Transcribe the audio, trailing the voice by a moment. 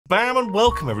Bam and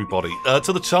welcome everybody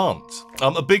to the Chant.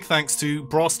 A big thanks to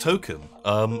Brass Token.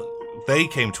 They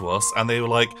came to us and they were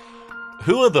like,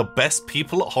 who are the best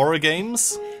people at horror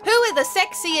games? Who are the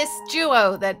sexiest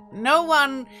duo that no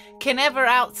one can ever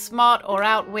outsmart or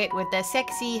outwit with their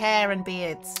sexy hair and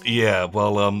beards? Yeah,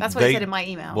 well, that's what it said in my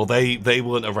email. Well, they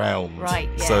weren't around, right?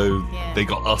 Yeah, so they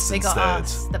got us they instead. Got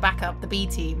us, the backup, the B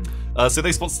team. So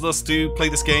they sponsored us to play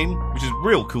this game, which is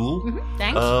real cool.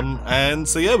 Thanks. And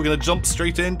so yeah, we're gonna jump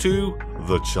straight into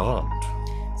the Chant.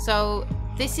 So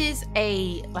this is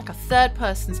like a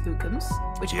third-person spookums,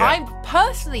 which I'm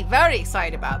personally very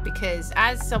excited about because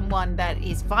as someone that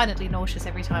is violently nauseous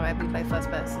every time we play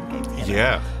first-person games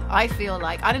together, I feel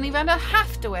like I don't even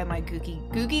have to wear my googly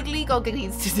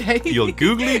gogglies today. Your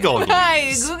googly gogglies.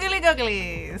 Hi, googly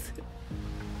gogglies.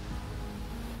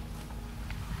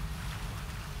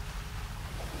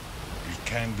 It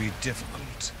can be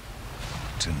difficult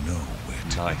to know where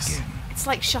to begin. It's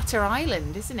like Shutter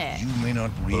Island, isn't it? You may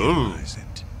not realize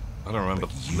it. I don't remember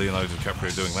Leonardo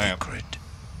DiCaprio doing that.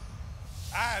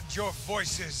 Add your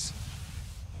voices.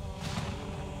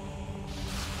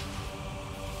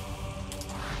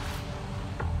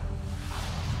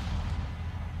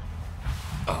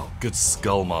 Oh, good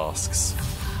skull masks.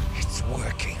 It's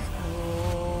working.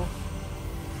 Oh,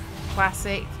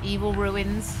 classic evil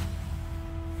ruins.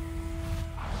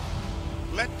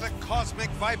 Let the cosmic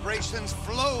vibrations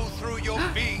flow through your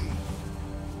being.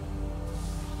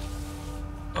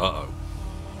 Uh-oh.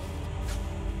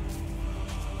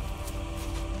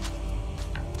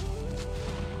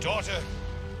 Daughter,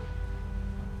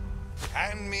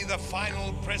 hand me the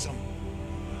final prism.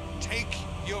 Take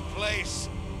your place.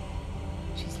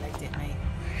 She's legged it, mate.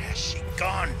 Where has she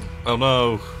gone? Oh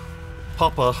no.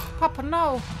 Papa. Papa,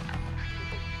 no.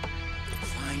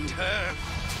 Find her.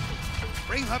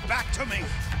 Bring her back to me.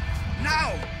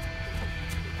 Now!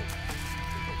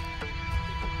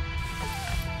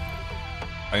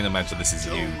 I can imagine this is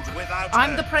you.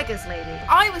 I'm the preggers lady.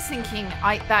 I was thinking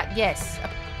yes.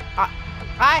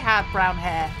 I have brown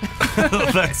hair.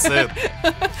 That's it.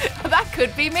 That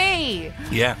could be me.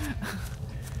 Yeah.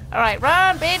 All right,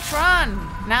 run, bitch, run.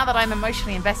 Now that I'm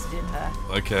emotionally invested in her.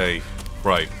 Okay,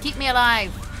 right. Keep me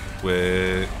alive.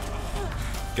 We're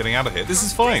getting out of here. This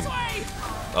is fine.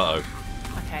 Uh-oh.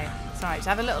 Okay, it's alright. Just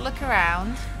have a little look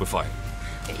around. We're fine.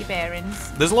 Get your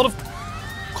bearings. There's a lot of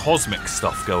cosmic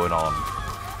stuff going on.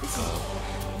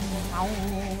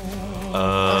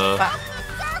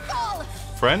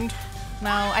 Friend?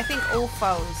 No, I think all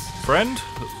foes. Friend?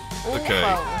 All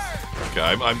foes. Okay,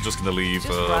 I'm just gonna leave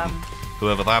run.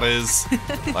 whoever that is.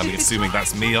 I'm assuming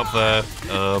that's me up there.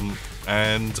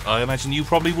 And I imagine you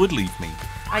probably would leave me.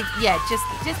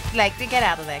 Just like get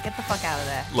out of there. Get the fuck out of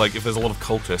there. Like if there's a lot of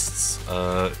cultists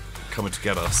coming to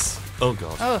get us. Oh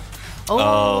god.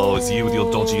 Oh, it's you with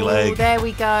your dodgy leg. There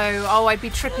we go. Oh, I'd be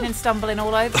tripping and stumbling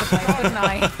all over the place, wouldn't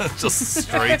I? Just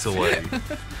straight away.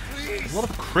 A lot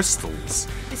of crystals.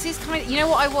 This is you know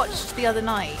what I watched the other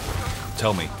night?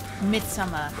 Tell me.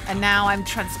 Midsummer, and now I'm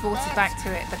transported back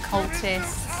to it. The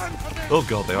cultists. Oh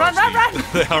god, they are run!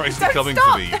 they are actually coming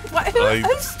stop. to me.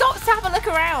 Who stops to have a look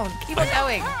around? Keep on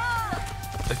going.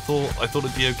 I thought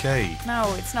it'd be okay.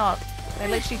 No, it's not. They're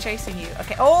literally chasing you.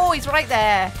 Okay. Oh, he's right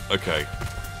there. Okay.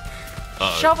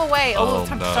 Shove away. Oh,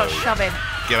 time to start shoving.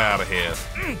 Get out of here.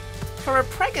 For a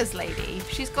preggers lady,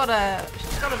 she's got a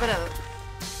bit of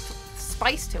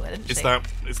spice to it, isn't she?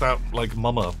 It's that like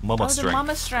mama strength. The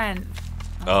mama strength.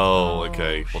 Oh,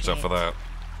 okay. Watch out for that.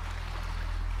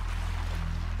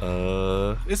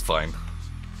 It's fine.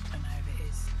 I know it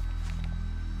is.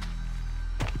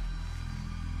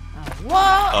 Oh,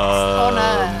 what on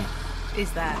earth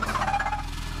is that?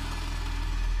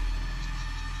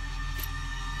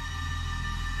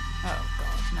 Oh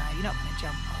god, no, you're not going to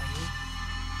jump, are you?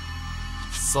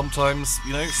 Sometimes.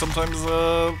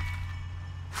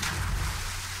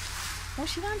 Well,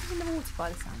 she landed in the water by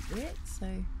the sounds of it, so...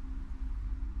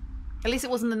 At least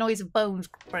it wasn't the noise of bones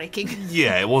breaking.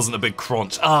 Yeah, it wasn't a big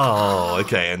crunch. Oh,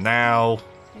 okay, and now...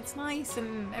 It's nice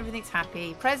and everything's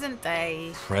happy. Present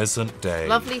day. Present day.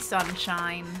 Lovely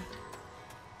sunshine.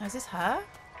 Oh, is this her?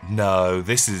 No,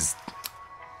 this is...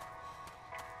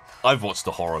 I've watched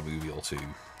a horror movie or two.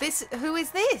 Who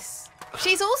is this?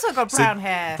 She's also got brown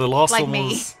hair. The last like one me.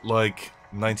 was like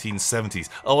 1970s.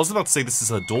 Oh, I was about to say this is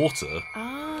her daughter.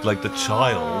 Like the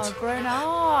child. Grown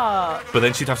up. But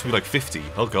then she'd have to be like 50.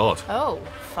 Oh god. Oh,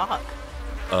 fuck.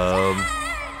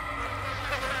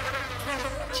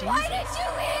 Why did you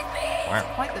leave me? Wow.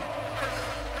 Quite the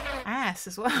ass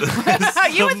as well.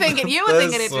 you were thinking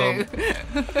it too.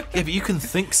 Yeah, but you can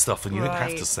think stuff and you don't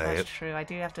have to say that's it. True. I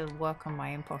do have to work on my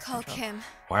impulse Call control. Kim.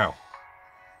 Wow.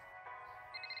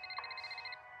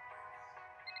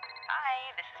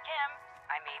 Hi, this is Kim.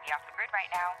 I may be off the grid right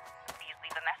now. Please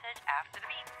leave a message after the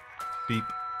beep. Beep.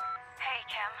 Hey,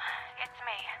 Kim. It's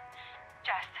me.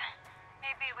 Jess.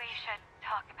 Maybe we should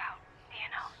talk about,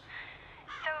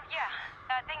 So, yeah,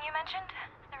 that thing you mentioned?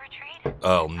 The retreat?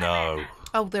 Oh, no.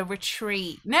 Oh, the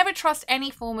retreat. Never trust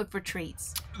any form of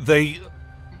retreats. There's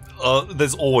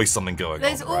always something going on,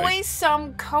 There's right? always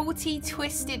some culty,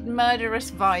 twisted,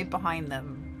 murderous vibe behind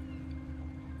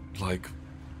them. Like...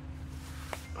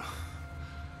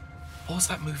 What was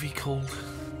that movie called?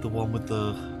 The one with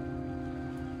the...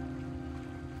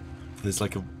 It's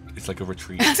like a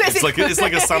retreat. It's like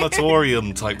a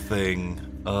sanatorium type thing.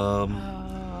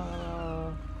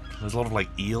 There's a lot of like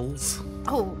eels.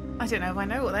 Oh, I don't know if I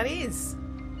know what that is.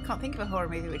 Can't think of a horror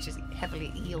movie which is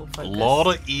heavily eel focused. A lot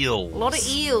of eels. A lot of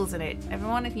eels in it.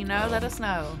 Everyone, if you know, let us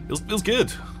know. It was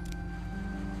good.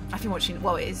 I've been watching.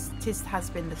 Well, it has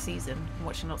been the season. I'm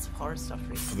watching lots of horror stuff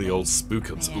recently. For the old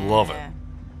spookums. Yeah. Love it.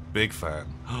 Big fan.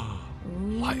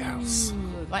 Lighthouse.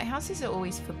 Ooh, lighthouses are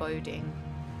always foreboding.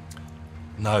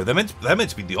 No, they're meant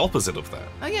to be the opposite of that.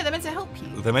 Oh yeah, they're meant to help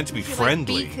you. They're meant to be They're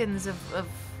friendly. like beacons of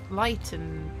light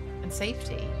and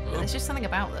safety. But there's just something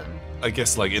about them. I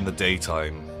guess like in the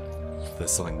daytime,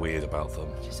 there's something weird about them.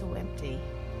 It's just all empty.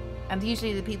 And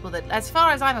usually the people that, as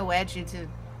far as I'm aware, due to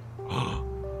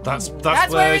That's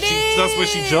where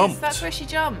she jumped. That's where she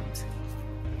jumped.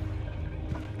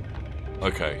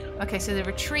 Okay. Okay, so the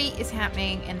retreat is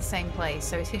happening in the same place.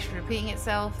 So is history repeating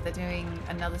itself? They're doing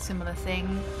another similar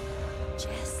thing.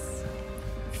 Jess.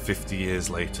 50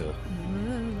 years later.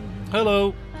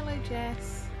 Hello, Hello,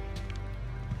 Jess.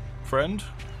 friend.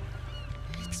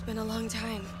 It's been a long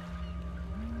time.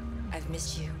 I've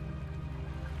missed you.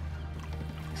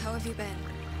 How have you been,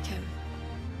 Kim?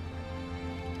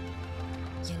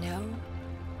 You know,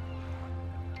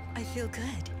 I feel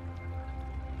good.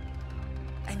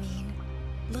 I mean,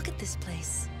 look at this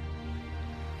place.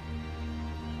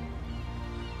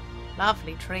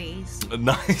 Lovely trees.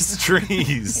 Nice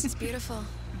trees. It's beautiful.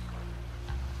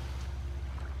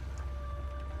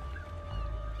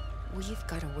 We've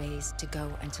got a ways to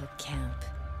go until camp.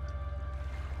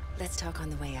 Let's talk on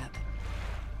the way up.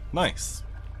 Nice.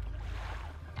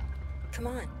 Come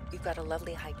on, you've got a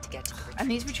lovely hike to get to the retreat. And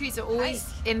these retreats are always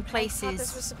in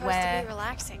places where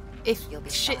relaxing. if You'll be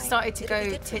shit fine. started to It'll go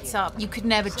be good for tits you. up, you could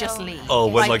never just So- leave. Oh,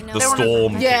 when like Like, the they're on a-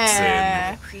 storm kicks Yeah.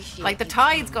 in. Appreciate Like the you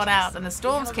tide's coming, gone Jess. out and the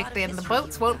storm's We have a kicked lot of in. The history boats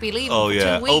with won't that. be leaving Oh for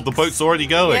yeah. 2 weeks. Oh, the boat's already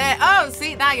going. Yeah. Oh,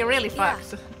 see, now you're really Yeah.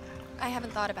 fucked. I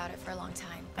haven't thought about it for a long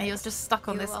time. And you're just stuck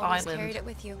on You this always island. carried it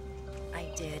with you.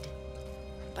 I did.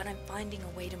 But I'm finding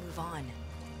a way to move on.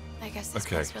 I guess this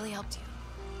Okay. place really helped you.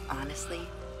 Honestly,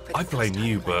 for the I blame first time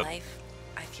you, in my but- life,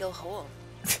 I feel whole.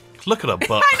 Look at her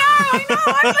butt. I know,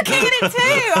 I'm looking at it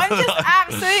too. I'm just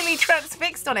absolutely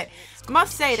transfixed on it.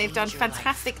 Must say, they've done Change your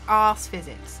fantastic arse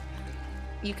physics.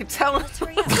 You can tell. Let's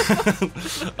hurry up.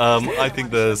 I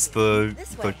think there's the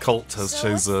way. cult has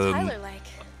So what's chosen, Tyler like?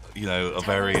 you know, a Tyler's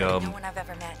very like no one I've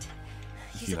ever met.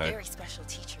 He's you a know, very special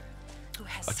teacher who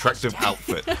has such attractive talent.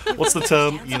 outfit. What's the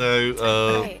term? You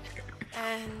know, Right.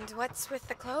 And what's with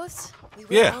the clothes? We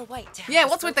wear Yeah. all white to Yeah,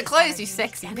 help what's us with the focus on clothes, our you unique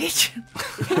sexy identity.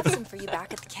 bitch? We have some for you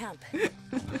back at the camp.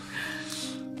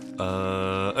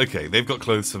 okay, they've got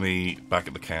clothes for me back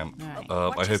at the camp. Right. Watch I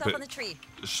hope yourself it on the tree.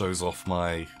 shows off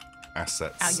my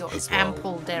assets Your as well.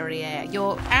 ample derriere.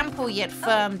 Your ample yet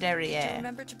firm Did you derriere.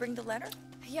 remember to bring the letter?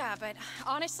 Yeah, but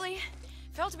honestly,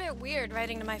 felt a bit weird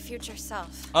writing to my future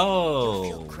self. Oh,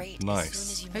 You'll feel great as nice.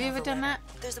 soon as you Have you mail ever the done letter.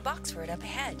 that? There's a box for it up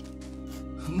ahead.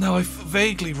 No, I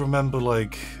vaguely remember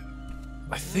like,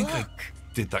 I think I Look,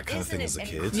 did that kind of isn't thing it as a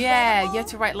kid. incredible? Yeah, you have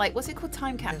to write like, what's it called?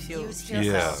 Time The capsule. views here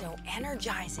Yeah. are so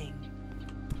energizing.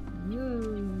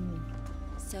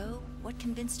 So, what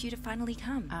convinced you to finally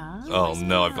come? Oh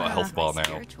no, I've got a health bar My now.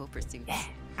 Spiritual pursuits.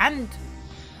 And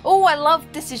oh, I love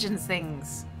decisions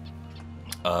things.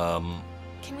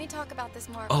 Can we talk about this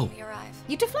more Oh. when we arrive?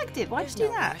 You deflected. Why'd There's you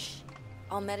do no that? rush.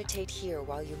 I'll meditate here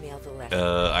while you mail the letter.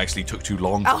 I actually took too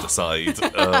long to Oh. decide.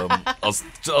 I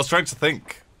was trying to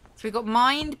think. So we've got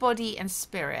mind, body, and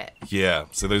spirit. Yeah,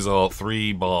 so those are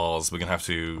 3 bars. We're gonna have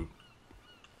to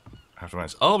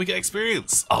manage. Oh, we get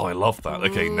experience. Oh, I love that.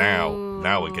 Okay, now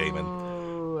we're gaming.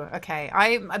 Ooh, okay,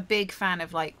 I'm a big fan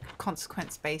of like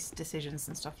consequence-based decisions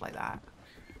and stuff like that,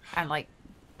 and like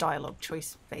dialogue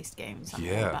choice-based games. I'm all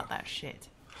Yeah. about that shit.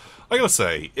 I gotta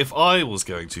say, if I was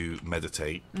going to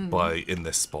meditate Mm. in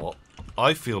this spot,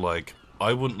 I feel like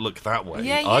I wouldn't look that way.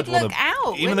 Yeah, you'd I'd wanna, look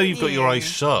out, even though wouldn't you've got your you? eyes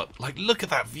shut. Like, look at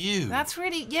that view. That's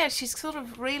really, yeah, she's sort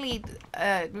of really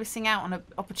missing out on an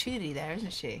opportunity there,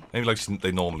 isn't she? Maybe like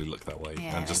they normally look that way,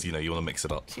 Yeah. and just you want to mix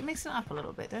it up. She mixing it up a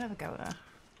little bit. Don't ever go with her.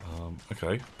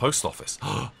 Okay, post office.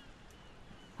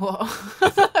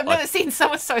 What? I've never seen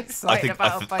someone so excited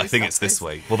about a post I think it's this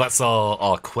way. Well, that's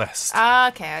our quest.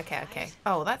 Okay.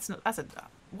 Oh, that's a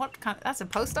what kind? That's a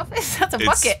post office. That's a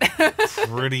bucket.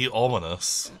 Pretty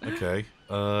ominous. Okay.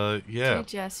 Yeah. To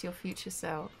Jess, your future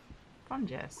self. From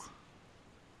Jess.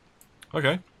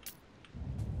 Okay.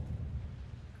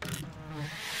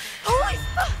 Holy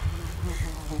fuck!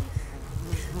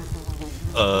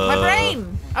 My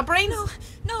brain. Our brain.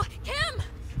 No, Cam!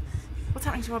 What's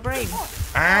happening to our brain?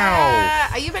 Ow!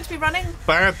 Are you meant to be running?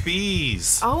 Bad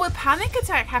bees. Oh, a panic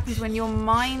attack happens when your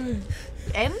mind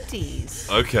empties.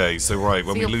 Okay, so right,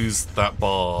 when we you're- lose that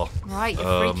bar. Right, you're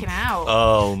freaking out.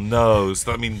 Oh no,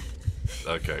 so that mean.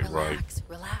 Okay, right.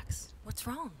 Relax. What's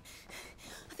wrong?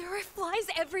 There are flies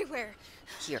everywhere.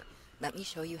 Here, let me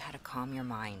show you how to calm your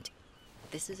mind.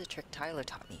 This is a trick Tyler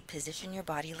taught me. Position your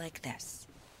body like this.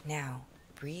 Now,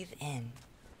 breathe in.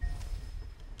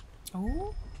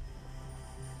 Oh.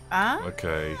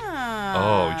 Okay.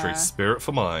 Oh, we trade spirit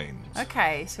for mind.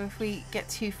 Okay, so if we get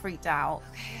too freaked out.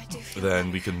 Okay, I do feel Then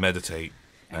better. we can meditate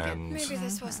and. Maybe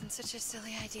this wasn't such a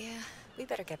silly idea. We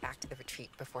better get back to the retreat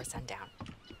before sundown.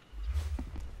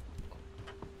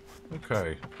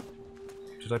 Okay.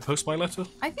 Did I post my letter?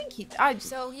 I think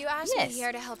So you asked Yes. me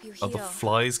here to help you Are heal. the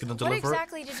flies gonna What deliver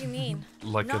exactly did you mean? it?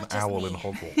 Like Not an just owl me. in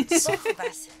Hogwarts. Both of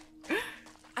us.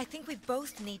 I think we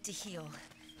both need to heal.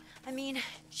 I mean,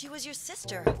 she was your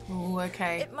sister. Oh,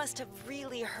 okay. It must have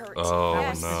really hurt. Oh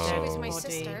Yes, no. she was my Body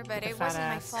sister, but with a it fat wasn't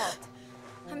my ass. fault.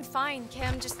 I'm fine,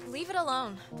 Cam. Just leave it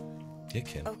alone. Yeah,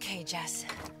 Kim. Okay, Jess.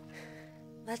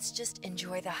 Let's just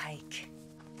enjoy the hike.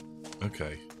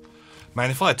 Okay. Man,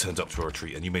 if I had turned up to a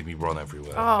retreat and you made me run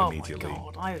everywhere Oh immediately. my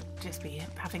god, I would just be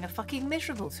having a fucking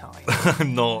miserable time.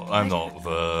 I'm not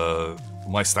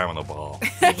my stamina bar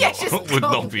Yeah, just would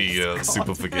gone. not be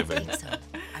super forgiving. So,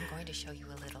 I'm going to show you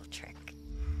a little trick.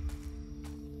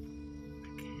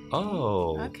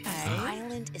 Oh. The Okay.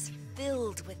 island is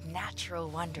filled with natural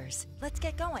wonders. Let's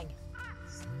get going.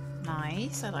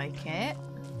 Nice, I like it.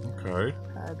 Okay.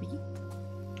 Herbie.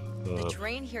 The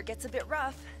terrain here gets a bit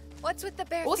rough. What's with the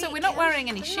bare Also, feet, we're not Cam? wearing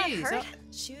any Are you not shoes. hurt?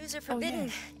 Shoes are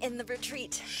forbidden in the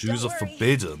retreat. Shoes Don't are worry.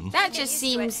 forbidden. That Get just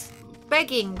used to it. seems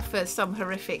begging for some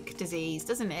horrific disease,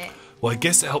 doesn't it? Well, I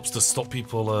guess it helps to stop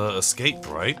people escape,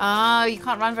 right? Oh, you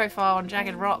can't run very far on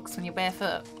jagged rocks when you're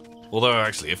barefoot. Although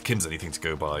actually, if Kim's anything to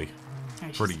go by,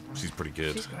 Oh, she's pretty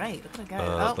good. She's great. Look at her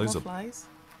go. Oh, those more are- flies.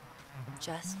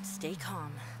 Just stay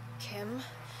calm. Kim,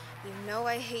 you know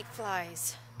I hate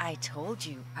flies. I told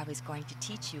you I was going to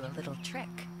teach you a little trick.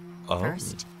 Oh.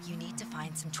 First, you need to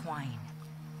find some twine.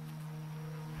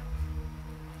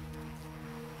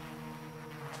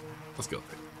 Let's go.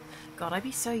 God, I'd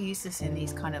be so useless in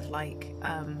these kind of like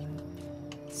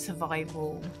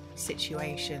survival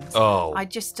situations. Oh.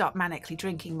 I'd just start manically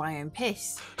drinking my own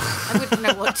piss. I wouldn't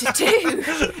know what to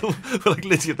do. Like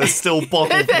Lydia, there's still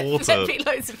bottled water. There'd be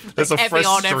loads of There's a fresh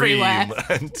Evian stream, everywhere.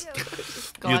 and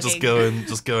you're just Glugging.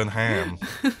 going ham.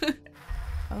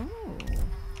 Oh.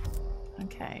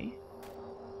 Okay.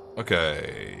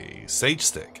 Okay, sage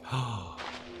stick.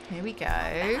 Here we go.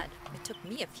 Bad. It took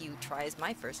me a few tries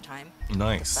my first time.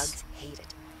 Nice. Bugs hate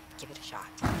it. Give it a shot.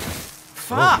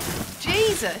 Fuck.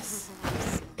 Jesus.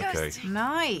 Okay,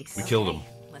 Nice. we killed him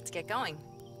Let's get going.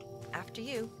 After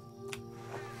you.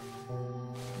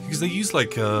 because they use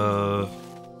like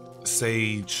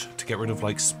sage to get rid of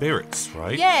like spirits,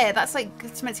 right? Yeah, that's like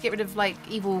it's meant to get rid of like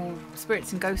evil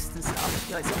spirits and ghosts and stuff.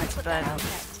 You like something to burn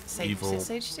sage, Evil-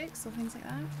 sage sticks or things like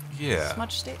that. Yeah.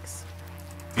 Smudge sticks.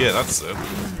 Yeah, that's it.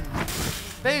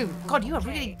 Boom. God, you are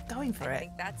really going for I it.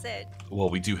 think that's it. Well,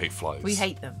 we do hate flies. We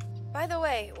hate them. By the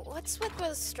way, what's with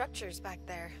those structures back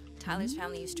there? Tyler's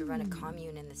family used to run a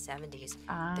commune in the 70s.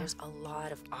 Ah. There's a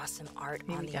lot of awesome art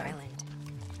Here on we the go. island.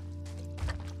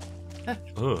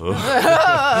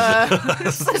 Ugh.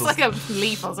 It's like a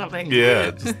leaf or something.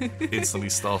 Yeah, just instantly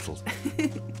startled.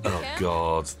 Oh Yeah?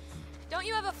 god, Don't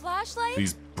you have a flashlight?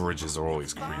 these bridges are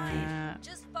always creepy.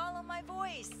 Just follow my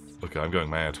voice. Okay, I'm going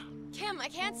mad. Kim, I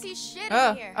can't see shit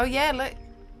Oh, in here. oh yeah, look.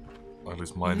 I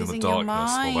lose mind in the Losing your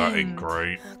darkness. Well, that ain't mind.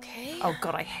 great. Okay. Oh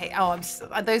god, I hate. Oh,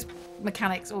 those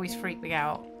mechanics always freak me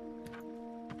out.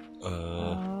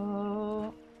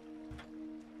 Oh.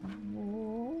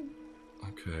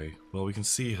 Okay. Well, we can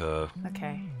see her.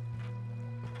 Okay.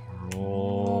 We're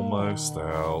almost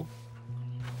out.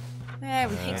 There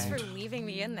we Thanks go. for leaving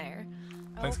me in there.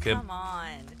 Thanks, oh, Kim. come on.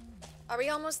 Are we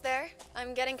almost there?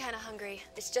 I'm getting kind of hungry.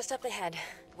 It's just up ahead.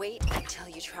 Wait until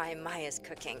you try Maya's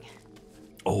cooking.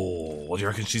 Oh, what do you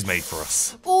reckon she's made for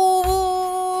us?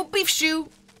 Oh, beef stew.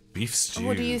 Beef stew.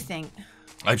 What do you think?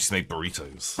 I just make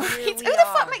burritos. Who the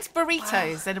fuck makes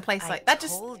burritos in a place like that?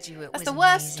 That's the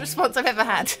worst response I've ever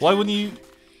had. Why wouldn't you?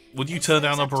 Would you turn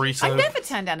down a burrito? I've never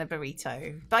turned down a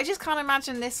burrito, but I just can't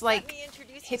imagine this like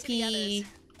hippie,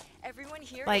 Everyone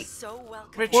here like is so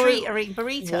welcome. retreat or eating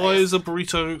burritos. Why is a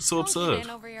burrito so Don't get absurd? in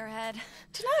over your head. I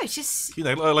don't know. It's just You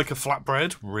know, like a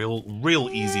flatbread, real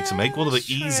easy to make. One of the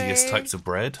easiest true. types of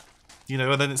bread. You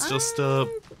know, and then it's just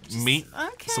meat,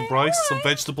 okay, some rice, some alright.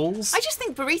 vegetables. I just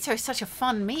think burrito is such a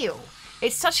fun meal.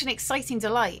 It's such an exciting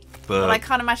delight, But- but I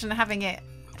can't imagine having it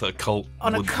That a cult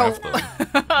on a wouldn't cult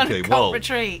have them. on Okay, a cult well,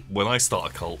 retreat. when I start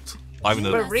a cult, I'm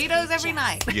gonna. Burritos every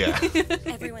night. Yeah.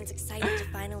 Everyone's excited to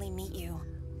finally meet you.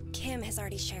 Kim has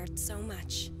already shared so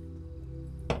much.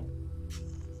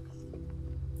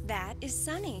 That is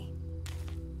Sunny.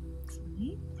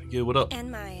 Yeah, what up?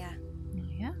 And Maya.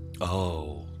 Yeah.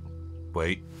 Oh,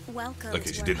 wait. Welcome Okay,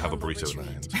 to she our didn't have a humble burrito in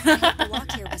her retreat. hand. The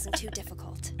walk here wasn't too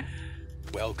difficult.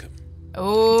 Welcome.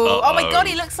 Oh my Uh-oh. god,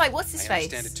 he looks like what's his I face?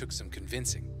 understand it took some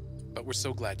convincing, but we're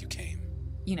so glad you came.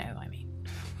 You know, I mean.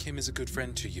 Kim is a good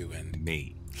friend to you, and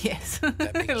Me. Yes.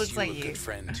 that makes it looks you like a you. good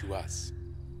friend to us.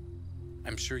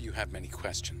 I'm sure you have many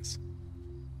questions,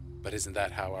 but isn't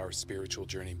that how our spiritual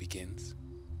journey begins?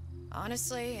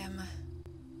 Honestly, I'm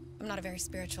not a very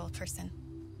spiritual person.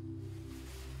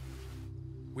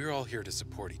 We're all here to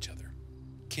support each other.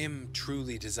 Kim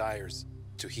truly desires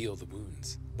to heal the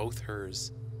wounds, both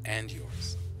hers and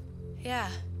yours. Yeah.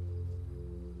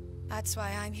 That's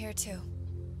why I'm here too.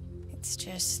 It's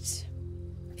just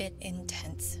a bit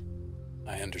intense.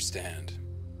 I understand.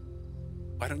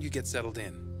 Why don't you get settled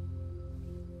in?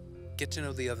 Get to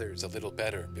know the others a little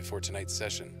better before tonight's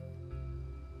session.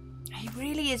 He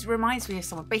really is reminds me of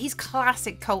someone, but he's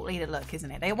classic cult leader look, isn't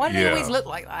it? Why do they Yeah. always look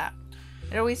like that?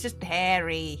 They're always just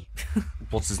hairy.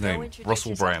 What's his Go name? introduce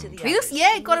Russell yourself to Brand. the He looks, others.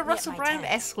 yeah, got a Meet me at Russell my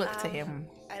Brand-esque look to him.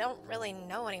 I don't really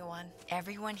know anyone.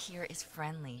 Everyone here is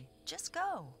friendly. Just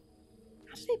go.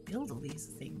 How do they build all these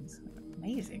things?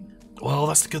 Amazing. Well,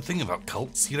 that's the good thing about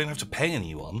cults. You don't have to pay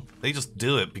anyone. They just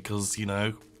do it because, you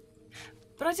know.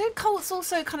 But I don't cults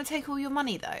also kind of take all your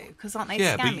money though, because aren't they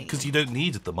Yeah, scammy? because you don't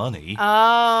need the money.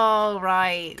 Oh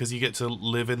right, Because you get to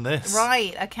live in this.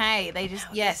 right, okay. They just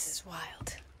This yes. is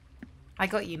wild. I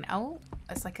got you. Oh,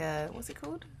 it's like a what's it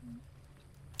called?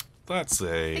 That's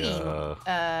a.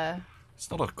 Thingy. It's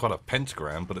not quite a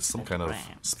pentagram, but it's some kind of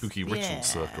Pentagram. spooky ritual Yeah.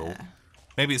 circle.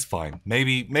 Maybe it's fine.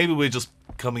 Maybe we're just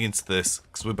coming into this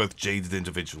because we're both jaded It's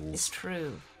individuals,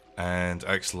 true. and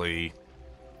actually,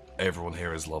 everyone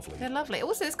here is lovely. They're lovely.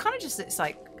 Also, it's kind of just it's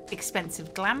like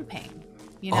expensive glamping.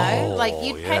 You know, Oh, like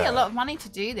you'd pay yeah. a lot of money to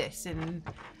do this in,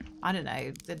 I don't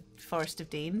know, the Forest of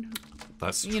Dean.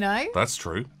 That's You know, that's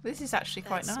true. this is actually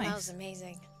quite That nice. smells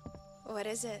amazing. What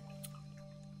is it?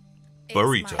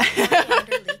 Burrito.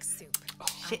 Coriander leek soup.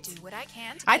 Shit. I'll do what I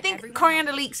can to I keep think everyone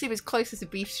coriander leek soup is closer to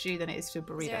beef stew than it is to a Is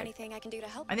there burrito. anything I can do to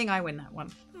help? I think I win that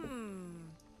one.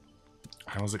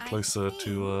 How is it closer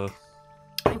to?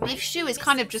 Beef stew is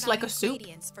kind of just like a soup.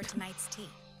 Ingredients for tonight's tea.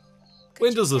 Could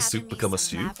When you does a gather soup me become a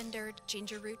some stew? Lavender,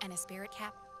 ginger root, and a spirit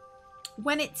cap.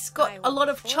 When it's got I a will lot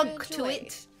of forage chunk to away.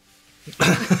 it.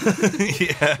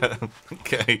 Yeah.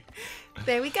 Okay.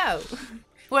 There we go.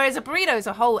 Whereas a burrito is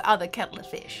a whole other kettle of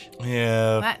fish.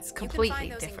 Yeah. That's You can completely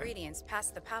find those different. ingredients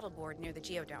past the paddleboard near the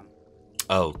geodome.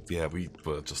 Oh, yeah. We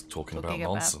were just talking about Talking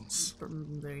nonsense.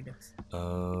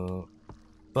 burritos.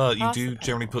 But you Pass do the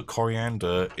generally put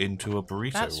coriander into a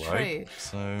burrito, That's right? true.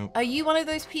 So Are you one of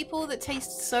those people that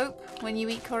tastes soap when you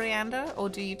eat coriander, or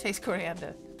do you taste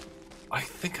coriander? I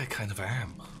think I kind of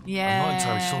am. Yeah. I'm not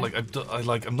entirely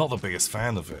sure. I'm not the biggest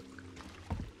fan of it.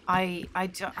 I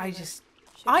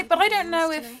don't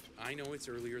know if I know it's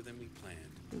earlier than we planned,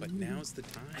 but now's the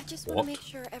time. I just want What? to make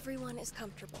sure everyone is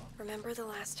comfortable. Remember the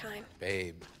last time?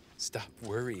 Babe, stop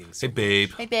worrying so Hey,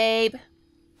 babe. Hey, babe.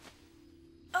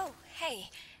 Oh, hey.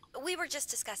 We were just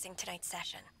discussing tonight's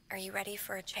session. Are you ready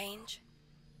for a change?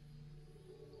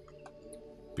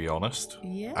 Be honest.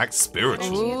 Yeah. Act spiritual.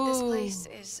 Energy at this Ooh. place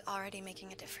is already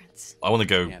making a difference. I want to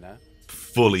go Hannah,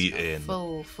 fully in.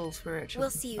 Full spiritual. We'll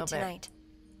see you Love it. tonight.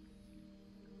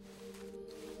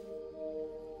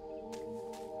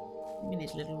 In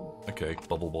his little Okay,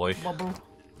 bubble boy. bubble.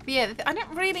 But yeah, I don't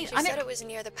really, She I said don't it was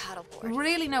near the paddleboard.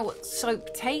 really know what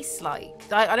soap tastes like.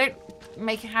 I don't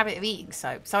make a habit of eating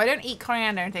soap, so I don't eat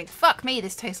coriander and think, "Fuck me,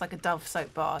 this tastes like a Dove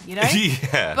soap bar," you know.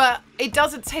 Yeah. But it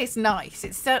doesn't taste nice.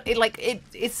 It's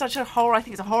such a horror. I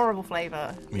think it's a horrible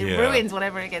flavor. It Yeah. ruins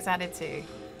whatever it gets added to.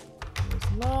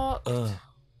 There's lots.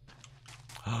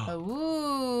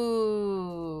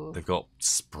 Ooh, They've got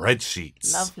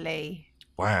spreadsheets. lovely.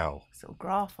 Wow. Little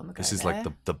graph on the. This go is like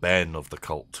there. the Ben of the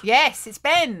cult. Yes, it's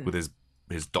Ben. With his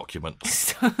his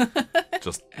documents.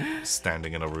 Just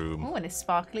standing in a room. Oh, and a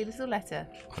sparkly little letter.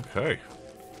 Okay.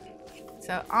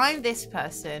 So I'm this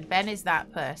person. Ben is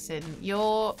that person.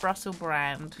 You're Russell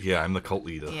Brand. Yeah, I'm the cult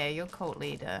leader. Yeah, you're cult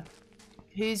leader.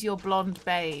 Who's your blonde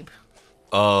babe?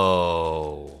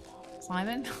 Oh.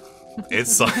 Simon?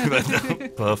 It's Simon.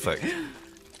 Perfect.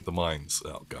 The mines.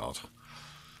 Oh, God.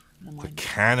 The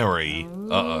cannery.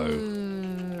 Uh-oh.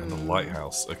 And the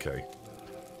lighthouse. Okay.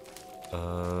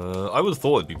 I would have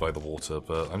thought it'd be by the water,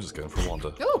 but I'm just going for a wander.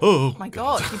 Ooh, oh my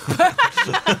God.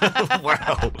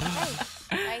 Wow.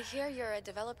 Hey, I hear you're a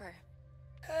developer.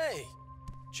 Hey,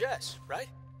 Jess, right?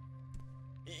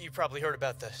 You probably heard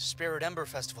about the Spirit Ember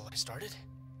Festival I started.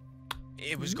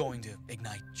 It was going to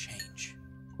ignite change.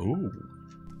 Ooh.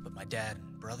 But my dad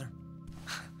and brother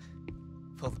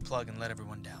pulled the plug and let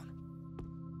everyone down.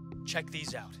 Check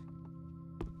these out.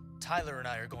 Tyler and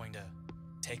I are going to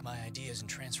take my ideas and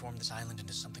transform this island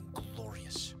into something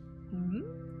glorious.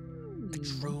 A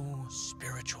true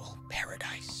spiritual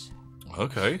paradise.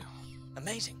 Okay.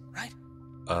 Amazing, right?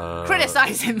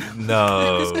 Criticize him.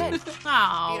 No.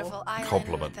 Oh, Beautiful island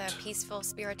compliment. with a peaceful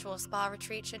spiritual spa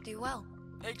retreat should do well.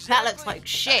 Exactly. that looks like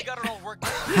shit. I got it all worked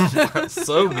out. That's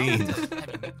so mean.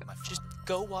 Just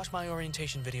go watch my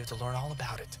orientation video to learn all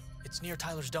about it. It's near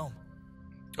Tyler's Dome.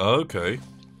 Okay.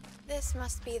 This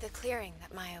must be the clearing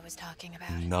that Maya was talking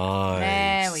about. Nice.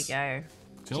 There we go.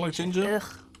 Do you like ginger?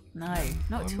 Ugh. No,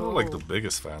 not at I'm all. not like the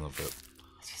biggest fan of it.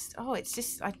 It's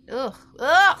just,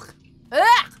 ugh.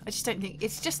 I just don't think,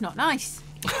 it's just not nice.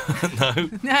 No.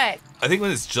 No. I think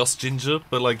when it's just ginger,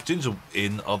 but like ginger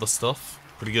in other stuff,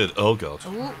 pretty good. Oh, God.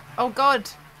 Ooh. Oh, God.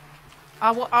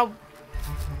 Our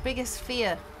biggest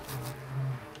fear.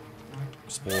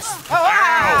 Spores.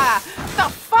 Oh, the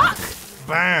fuck?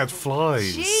 Bad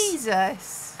flies.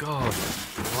 Jesus. God.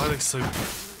 Why are they so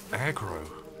aggro?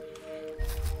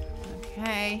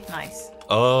 Okay, nice.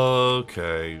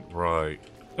 Okay, right.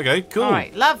 Okay, cool. All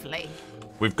right, lovely.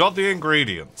 We've got the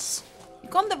ingredients.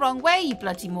 You've gone the wrong way, you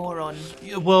bloody moron.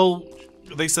 Yeah, well,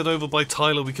 they said over by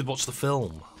Tyler we could watch the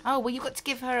film. Oh, well, you've got to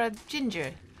give her a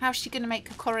ginger. How's she going to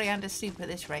make a coriander soup at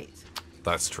this rate?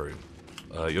 That's true.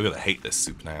 You're gonna hate this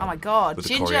soup now. Oh my God, with the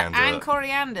ginger coriander. and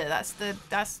coriander.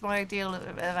 That's my ideal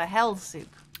of a hell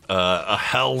soup. A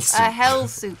hell soup. A hell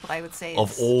soup, I would say.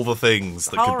 Of It's all the things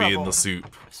that could be in horrible. the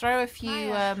soup. Throw a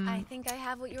few I think I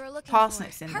have what you were looking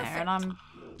parsnips for. in there, and I'm Do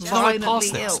you like violently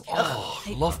parsnips? ill. Oh,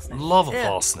 Hate love parsnips. a Ugh,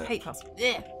 parsnip. Hate parsnips.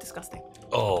 Yeah, disgusting.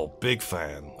 Oh, big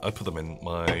fan. I put them in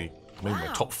my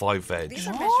top 5 veg. These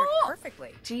are measured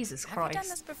perfectly. Jesus Have you done Christ.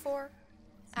 this before?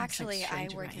 Actually, I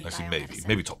strange work around in here. Actually, biomedicine.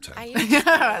 maybe top 10. I used to spend a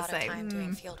lot of Say, time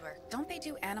doing field work. Don't they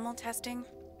do animal testing?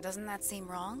 Doesn't that seem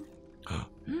wrong? Let's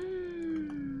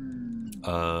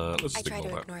I just try to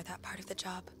ignore that. ignore that part of the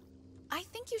job. I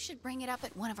think you should bring it up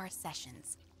at one of our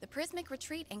sessions. The Prismic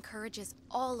Retreat encourages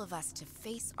all of us to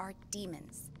face our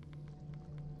demons.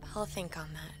 I'll think on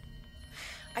that.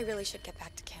 I really should get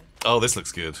back to Kim. Oh, this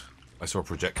looks good. I saw a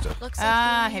projector. Looks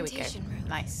like the Here we go. orientation room.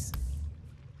 Nice.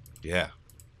 Yeah.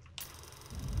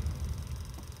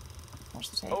 What's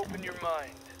the tape? Open your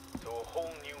mind to a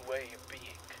whole new way of being.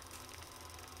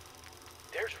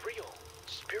 There's real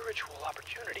spiritual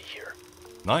opportunity here.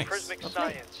 Nice. Prismic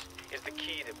science is the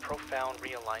key to profound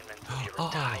realignment of your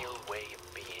entire way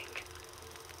of being.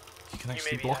 You can You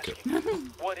actually may be block it.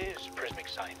 asking, what is prismic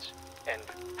science, and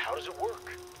how does it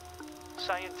work?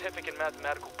 Scientific and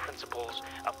mathematical principles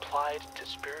applied to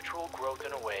spiritual growth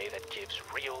in a way that gives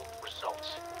real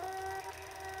results.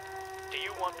 Do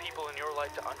you want people in your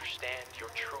life to understand your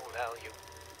true value?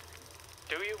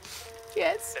 Do you?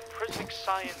 Yes. Then prismic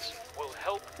science will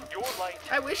help your light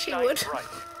I wish he shine would. bright.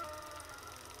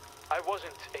 I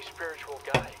wasn't a spiritual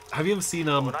guy. Have you ever seen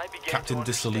When I began Captain to understand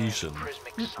Disillusion?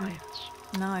 prismic science,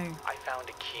 No. I found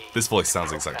a key. This voice to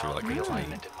sounds exactly profound like it to me.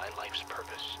 realignment in my life's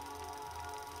purpose.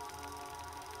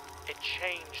 It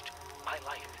changed my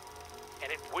life,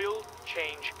 and it will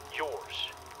change yours.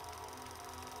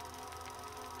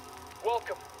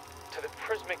 Welcome to the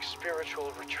Prismic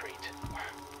Spiritual Retreat,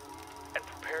 and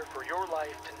prepare for your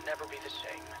life to never be the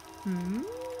same.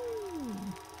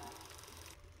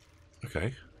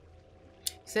 Okay.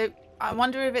 So I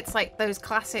wonder if it's like those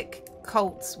classic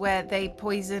cults where they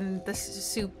poison the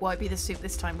soup. Well, it'd be the soup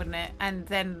this time, wouldn't it? And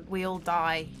then we all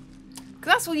die.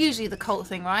 Because that's usually the cult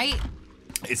thing, right?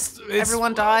 It's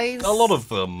Everyone dies. A lot of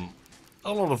them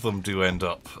do end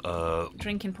up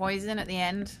Drinking poison at the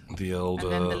end. the old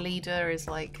And then the leader is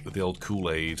like, the old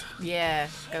Kool-Aid. yeah,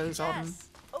 goes on.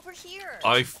 Over here.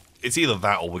 It's either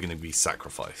that or we're going to be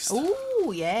sacrificed.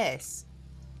 Ooh, yes.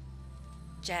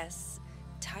 Jess,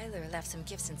 Tyler left some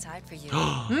gifts inside for you.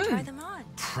 Try them on.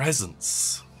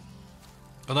 Presents.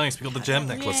 Oh, nice. We got the gem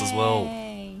necklace as well.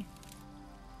 Yay.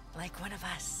 Like one of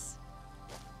us.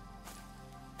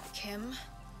 Kim,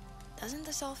 doesn't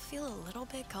this all feel a little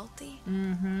bit culty?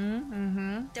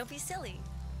 Don't be silly.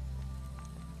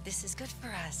 This is good for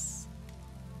us.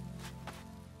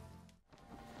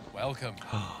 Welcome.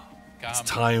 It's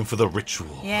time for the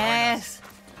ritual. Yes.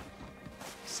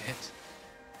 Sit.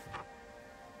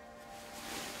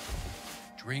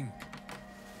 Drink.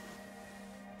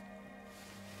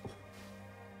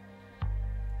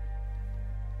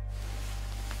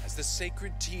 As the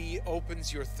sacred tea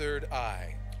opens your third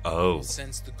eye, you'll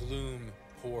sense the gloom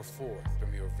pour forth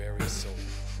from your very soul.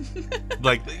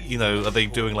 Like, you know, are they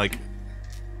doing like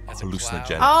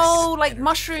hallucinogenics? Oh, like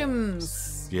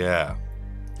mushrooms. Yeah.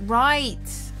 Right.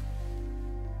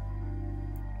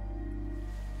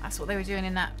 That's what they were doing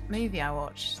in that movie I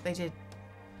watched. They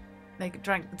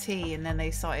drank the tea and then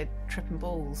they started tripping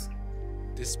balls.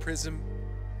 This prism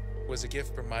was a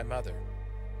gift from my mother,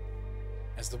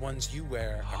 as the ones you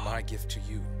wear are my gift to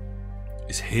you.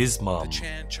 Is his mum the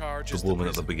Chant charges the woman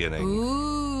at the beginning?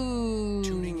 Ooh.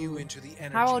 Tuning you into the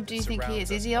energy. How old do you think he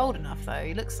is? Is he old enough though?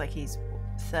 He looks like he's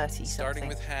 30 Starting something.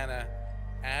 with Hannah,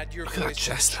 add your Look at that voice to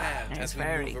the chest. chant Yeah, as we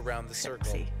very move around the circle.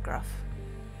 sexy, gruff.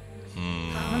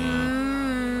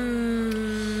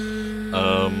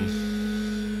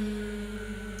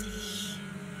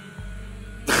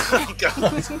 Oh God.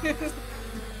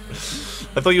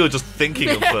 I thought you were just thinking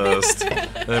at first,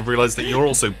 and then realised that you're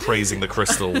also praising the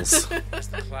crystals. As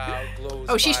the cloud glows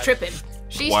Oh, she's by, tripping.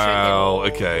 She's Wow,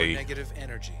 tripping. okay. Negative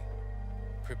energy.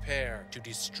 Prepare to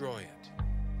destroy it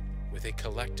with a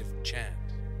collective chant.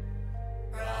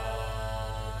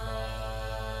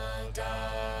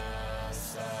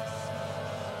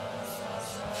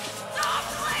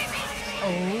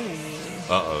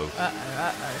 Uh-oh.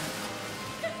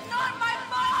 Not my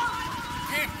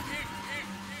fault! Hey,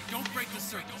 don't break the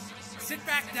circle. Sit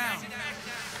back down.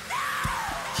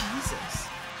 Jesus.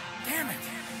 Damn it.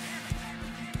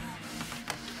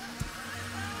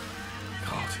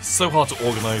 God, it's so hard to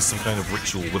organise some kind of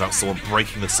ritual without someone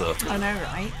breaking the circle. I know,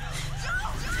 right?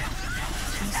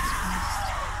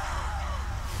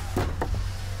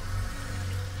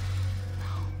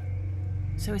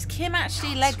 So is Kim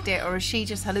actually legged it, or is she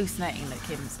just hallucinating that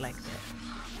Kim's legged it?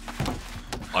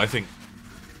 I think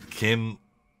Kim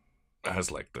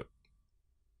has legged it.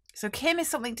 So Kim is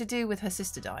something to do with her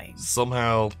sister dying.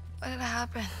 Somehow, What had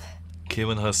happened? Kim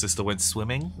and her sister went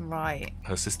swimming. Right.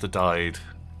 Her sister died.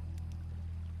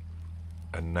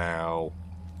 And now...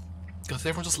 God, did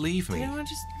everyone just leave me? Do you want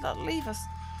to just leave us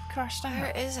crashed out?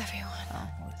 Where is everyone? Oh,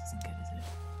 well, this isn't good, is it?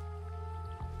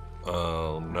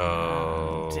 Oh, no.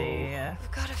 Oh, dear.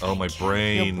 We've got to Oh, my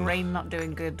brain. Your brain not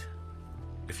doing good.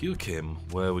 If you were Kim,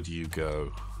 where would you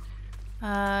go?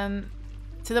 To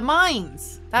the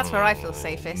mines. That's where I feel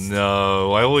safest.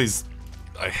 No,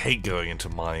 I hate going into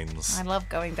mines. I love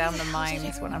going down the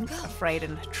mines when I'm afraid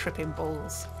and tripping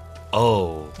balls.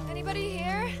 Oh. Anybody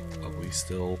here? Are we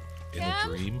still in a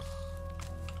dream?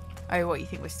 Oh, what, you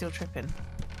think we're still tripping?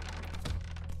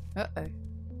 Uh-oh.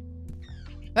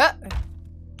 Uh-oh.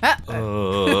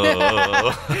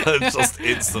 Uh-oh. Just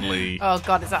instantly. Oh,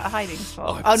 God, is that a hiding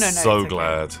spot? I'm no, so it's okay.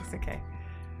 glad. It's okay.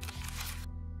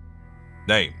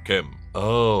 Name, Kim.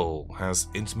 Oh, has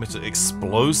intermittent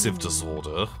explosive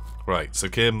disorder. Right, so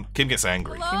Kim gets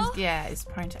angry. Yeah, is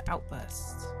prone to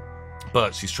outbursts.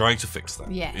 But she's trying to fix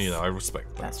that. Yes. You know, I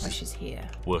respect that. That's why she's here.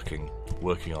 Working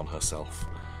on herself.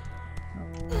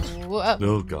 Whoa.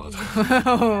 Oh, God.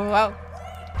 Wow.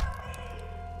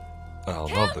 Oh,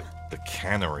 not the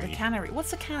cannery. The cannery.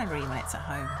 What's a cannery when it's at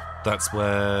home? That's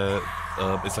where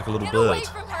it's like a little bird.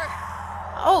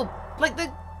 Oh, like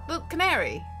the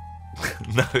canary.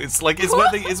 No, it's like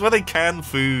it's where they can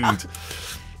food.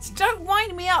 Don't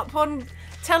wind me up on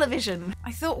television.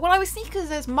 I thought, well, I was thinking because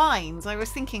there's mines. I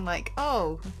was thinking like,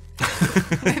 oh,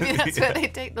 maybe that's where they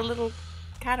take the little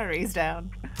canneries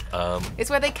down. It's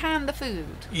where they can the food.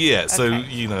 Yeah, so Okay.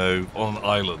 you know, on an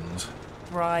island.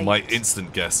 Right. My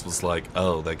instant guess was like,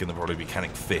 oh, they're gonna probably be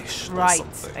canning fish or Right.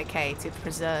 something. Okay, to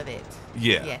preserve it.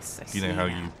 Yeah. Yes. I You know see how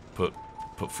now. you put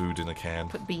food in a can.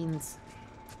 Put beans.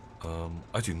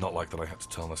 I do not like that I had to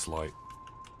turn this light.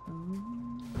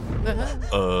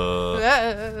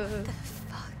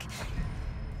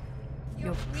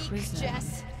 You're Weak, prisoner.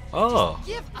 Jess. Oh.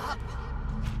 Give up.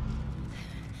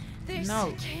 This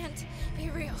No. can't be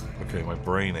real. Okay, my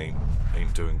brain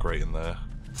ain't doing great in there.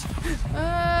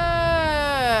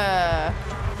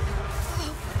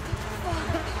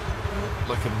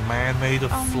 Like a man made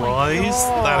of Oh my flies?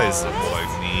 That isn't God. what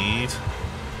I need.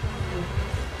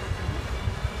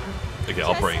 Okay,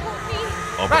 our brain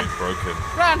broken.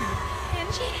 Run!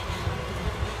 Angie?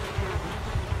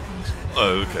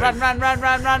 Oh, okay. Run, run, run,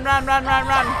 run, run, run, run, run,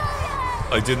 run.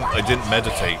 I didn't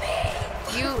meditate.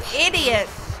 You idiot.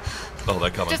 Oh, they're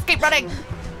coming. Just keep running.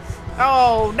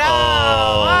 Oh, no.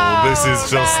 Oh, this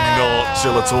is just not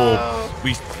chill at all.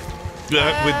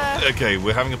 Okay,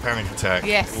 we're having a panic attack.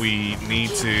 Yes. We need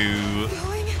to...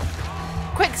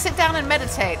 Quick, sit down and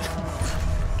meditate.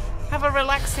 Have a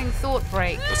relaxing thought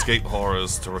break. Escape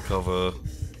horrors to recover.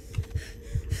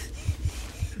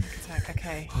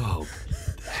 Okay. Oh,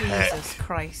 Jesus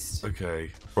Christ.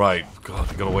 okay. Right, God,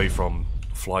 we got away from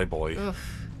Flyboy. Ugh.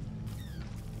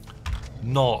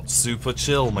 Not super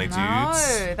chill, my dudes.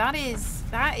 No, that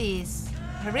is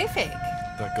horrific.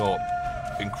 That got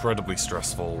incredibly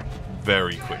stressful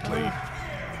very quickly.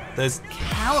 There's...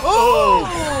 Oh,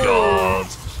 God.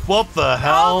 What the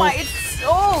hell? Oh my, it's...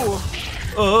 Oh.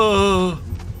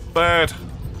 Bad.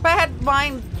 Bad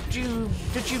mind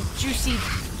juicy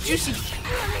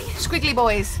squiggly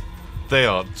boys. They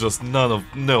are just no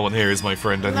one here is my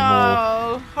friend anymore.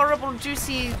 No, horrible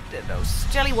juicy those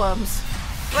jelly worms.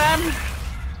 Run.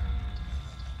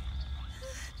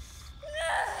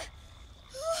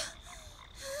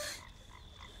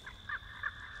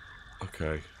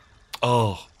 Okay.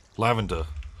 Oh, lavender.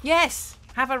 Yes,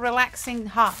 have a relaxing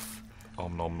huff.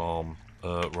 Om nom nom.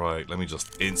 Right, let me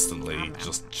just instantly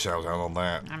just shout out on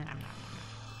that.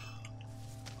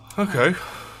 Okay.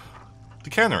 The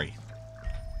cannery.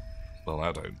 Well,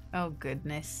 I don't. Oh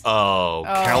goodness. Oh,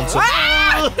 counter.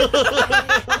 Ah!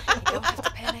 Don't have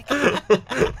to panic.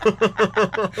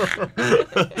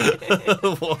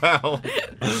 Wow.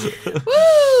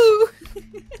 Woo!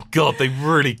 God, they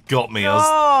really got me. I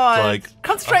was like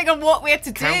concentrating on what we had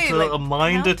to do. Counter like, a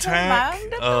mind attack.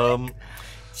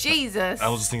 Jesus. I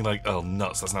was just thinking like, oh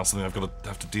nuts, that's now something I've got to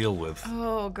have to deal with.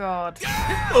 Oh God.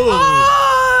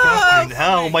 Oh, fucking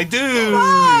hell, my dude!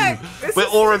 We're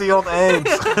already on edge.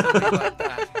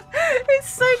 It's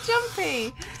so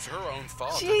jumpy. It's her own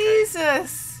fault.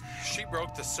 Jesus. Okay? She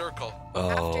broke the circle.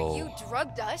 After you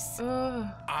drugged us.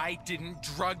 I didn't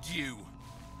drug you.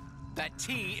 That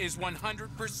tea is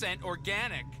 100%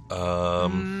 organic.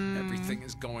 Everything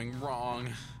is going wrong.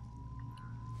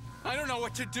 I don't know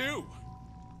what to do.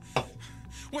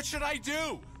 What should I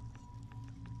do?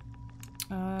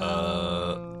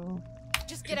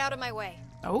 Just get out of my way.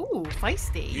 Oh,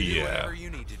 feisty. You do Yeah. whatever you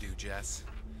need to do, Jess.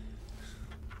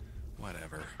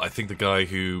 Whatever. I think the guy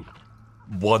who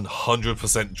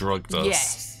 100% drugged us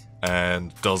Yes.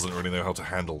 and doesn't really know how to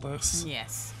handle this.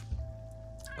 Yes.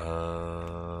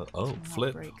 Oh,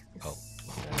 flip. break Oh.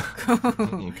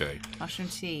 Okay. Mushroom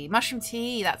tea. Mushroom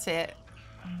tea, that's it.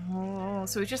 Oh,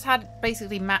 so we just had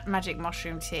basically magic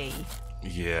mushroom tea.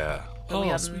 Yeah. But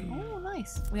we are, Sweet. oh,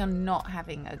 nice. We are not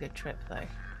having a good trip though.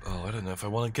 Oh, I don't know if I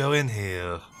want to go in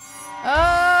here.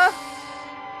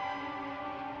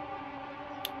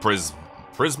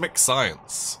 Prismic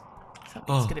science.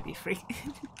 Something's gonna be free.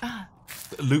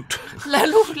 Loot.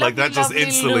 Lovely, Like that just lovely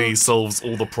instantly loot. solves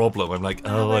all the problem. I'm like,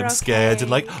 oh, we're I'm scared, okay.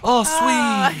 and like, oh,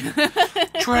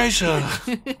 sweet treasure.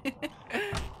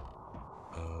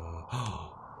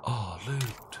 Oh,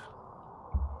 loot.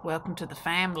 Welcome to the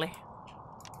family.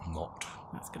 Not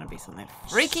That's gonna be something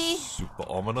freaky. super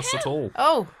ominous at all.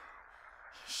 Oh.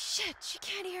 Shit, she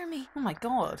can't hear me. Oh my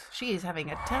God, she is having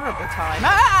a terrible time.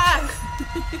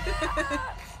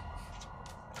 Ah!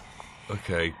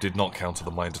 Okay, did not counter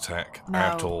the mind attack No,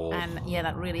 at all. and yeah,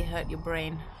 that really hurt your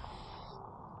brain.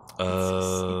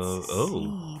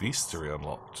 Oh, Beastery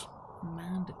unlocked.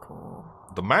 Manticore.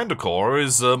 The Manticore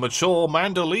is a mature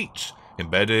Manda leech,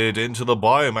 embedded into the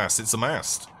biomass it's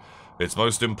amassed. It's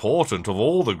most important of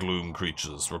all the Gloom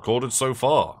creatures recorded so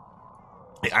far.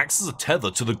 It acts as a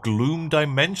tether to the Gloom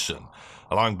dimension,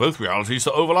 allowing both realities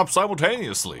to overlap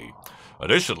simultaneously.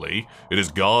 Additionally, it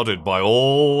is guarded by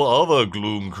all other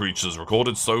Gloom creatures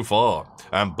recorded so far,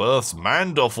 and births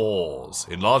Mandaphores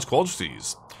in large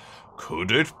quantities.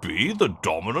 Could it be the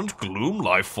dominant Gloom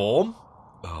life form?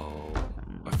 Oh,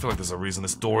 I feel like there's a reason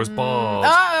this door is barred.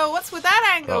 Oh, what's with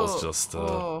that angle? That was just,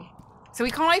 Oh. So we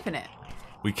can't open it?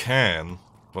 We can,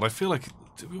 but I feel like,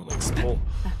 do we want to explore?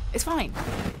 It's fine.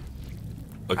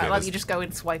 Okay, I like let's- you just go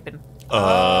in swiping.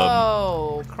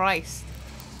 Oh, Christ.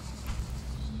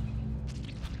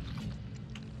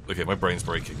 Okay, my brain's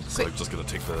breaking, so I'm just gonna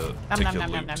take your loot. Can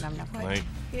I-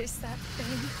 Here's that thing.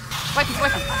 Swiping,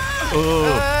 swiping.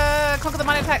 Oh. Conquer the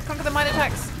mind attack, conquer the mind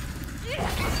attacks.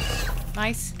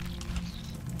 Nice.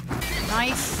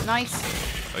 Nice, nice.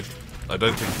 I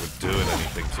don't think we're doing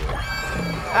anything to it.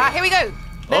 Ah, here we go.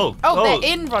 Oh,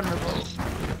 they're invulnerable.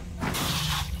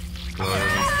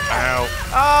 Ow.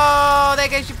 Oh, there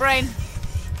goes your brain.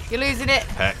 You're losing it.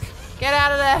 Heck. Get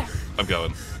out of there. I'm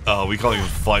going. Oh, we can't even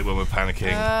fight when we're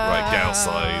panicking. Right, get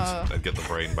outside and get the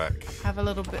brain back. Have a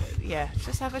little bit, yeah.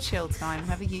 Just have a chill time.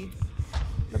 Have a little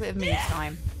bit of me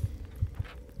time.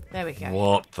 There we go.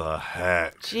 What the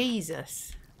heck?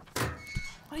 Jesus.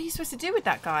 What are you supposed to do with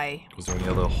that guy? Was there any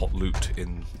other hot loot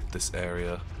in this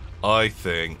area? I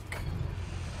think...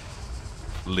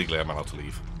 Legally, I'm allowed to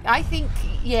leave. I think,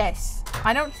 yes.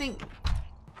 I don't think...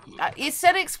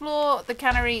 Instead of explore the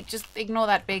cannery, just ignore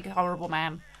that big, horrible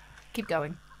man. Keep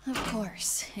going. Of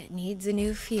course. It needs a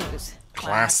new fuse.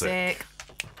 Classic.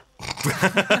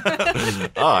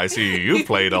 I see you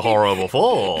played a horror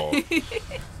before.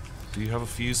 Do you have a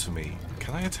fuse for me?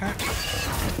 Can I attack?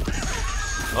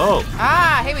 Oh.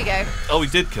 Ah, here we go. Oh, we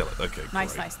did kill it. Okay,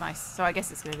 nice, great. nice, nice. So I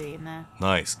guess it's going to be in there.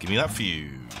 Nice. Give me that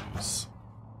fuse.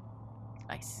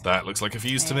 Nice. That looks like a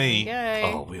fuse to me.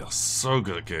 Oh, we are so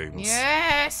good at games.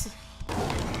 Yes.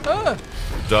 Oh.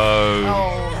 Don't.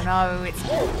 Oh no, it's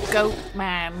Goat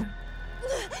Man.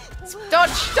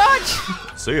 Dodge, dodge.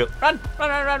 See ya. Run, run,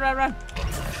 run, run, run,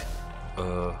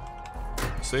 run.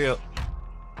 See ya.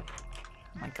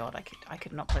 Oh my god, I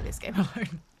could not play this game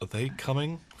alone. Are they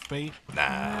coming for me?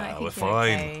 Nah, we're you're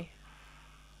fine. Okay.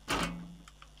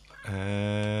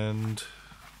 And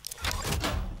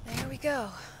There we go.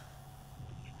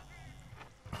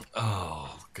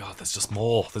 oh god, there's just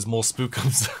more. There's more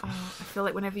spookums. I feel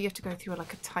like whenever you have to go through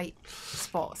like a tight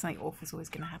spot, something awful's always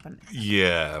going to happen.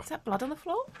 Yeah. Is that blood on the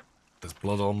floor? There's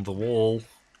blood on the wall.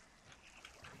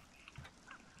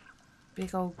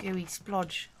 Big old gooey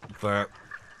splodge. That.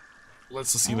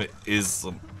 Let's assume it is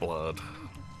some blood.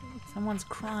 Someone's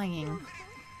crying.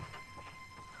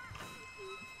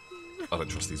 I don't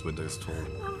trust these windows at all.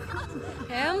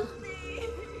 Him?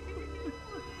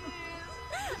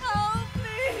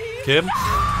 Kim?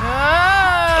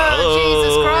 Oh,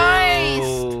 Jesus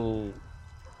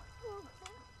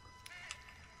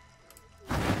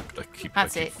Christ!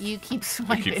 That's it. You keep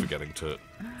swiping. I keep forgetting to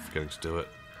do it.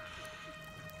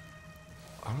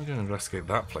 I'm going to investigate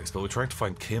that place, but we're trying to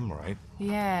find Kim, right?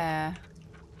 Yeah.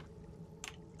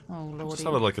 Oh lordy. Just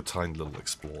have like a tiny little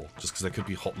explore, just because there could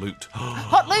be hot loot.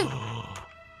 Hot loot.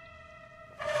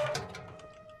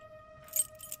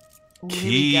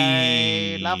 Key.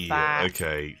 Here we go. Love that.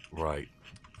 Okay, right.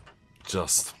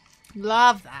 Just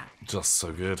love that. Just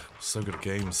so good. So good at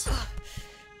games.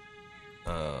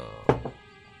 I'm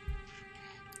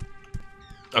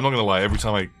not gonna lie, every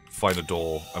time I find a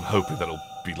door, I'm hoping that it'll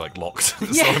be like locked.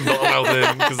 So I'm not allowed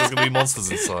in because there's gonna be monsters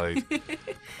inside.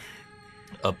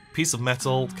 A piece of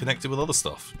metal connected with other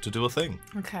stuff to do a thing.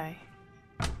 Okay.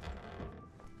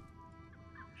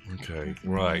 Okay,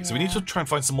 right. So we need to try and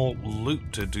find some more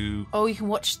loot to do. Oh, you can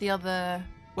watch the other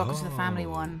Welcome to the Family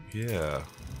one. Yeah.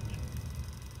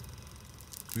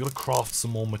 We gotta craft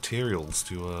some more materials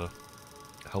to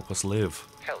help us live.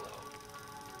 Hello.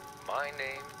 My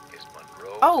name is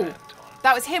Monroe. Oh,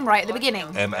 that was him right at the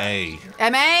beginning. M.A.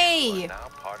 M.A. Now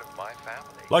part of my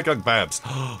family. Like Ugg Babs.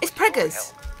 It's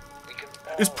Preggers.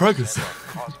 It's Preggers.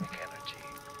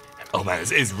 Oh man,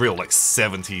 it's real like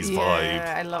 70s vibe.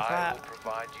 Yeah, I love that. I will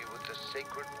provide you with the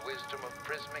sacred wisdom of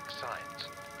prismic science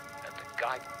and the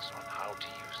guidance on how to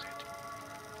use it.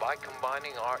 By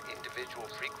combining our individual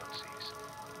frequencies,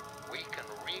 we can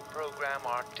reprogram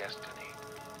our destiny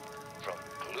from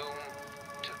gloom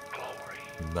to glory.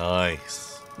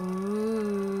 Nice.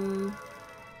 Ooh.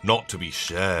 Not to be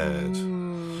shared.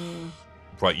 Ooh.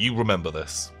 Right, you remember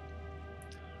this.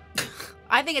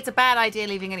 I think it's a bad idea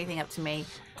leaving anything up to me.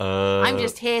 I'm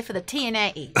just here for the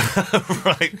TNA.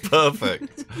 Right,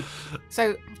 perfect.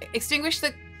 So, extinguish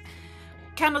the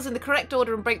candles in the correct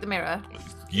order and break the mirror.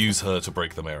 Use her to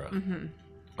break the mirror. Mm-hmm.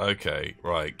 Okay,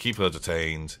 right. Keep her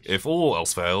detained. If all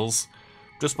else fails,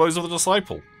 dispose of the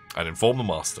disciple and inform the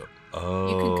master.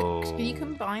 Oh. Can you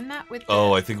combine that with the...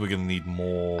 Oh, I think we're going to need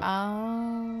more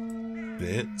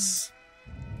bits.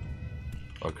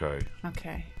 Okay.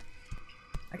 Okay.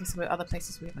 I guess there are other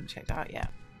places we haven't checked out yet.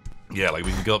 Yeah, like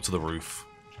we can go up to the roof.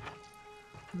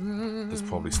 There's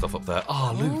probably stuff up there.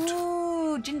 Oh, loot.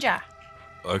 Ooh, ginger.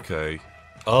 Okay.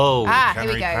 Oh, here we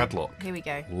cannery go. padlock. Here we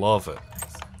go. Love it.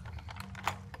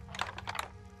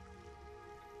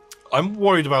 I'm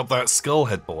worried about that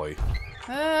skullhead boy.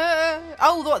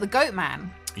 Oh, what, the goat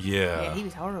man? Yeah. Yeah, he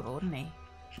was horrible, wasn't he?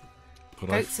 But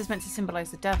Goats is meant to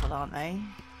symbolise the devil, aren't they?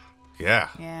 Yeah.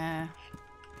 Yeah.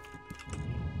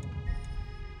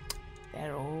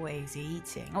 They're always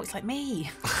eating. Oh, it's like me.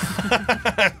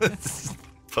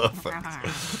 Perfect.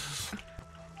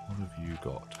 What have you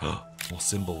got? More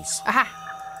symbols. Aha!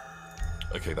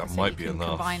 Okay, that So might you be can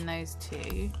enough. Combine those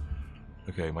two.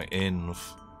 Okay, my inv.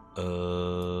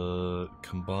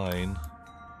 Combine.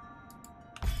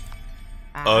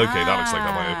 Okay, that looks like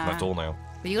that might open that door now.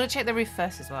 But you gotta check the roof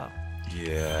first as well.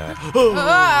 Yeah.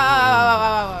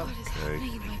 What is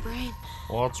happening in my brain?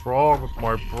 What's wrong with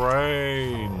my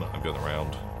brain? I'm going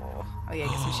around. Oh yeah,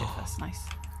 get some shit first. Nice.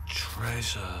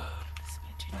 Treasure.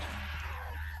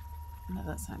 No, that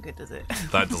doesn't sound good, does it?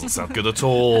 That doesn't sound good at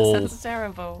all. That sounds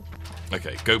terrible.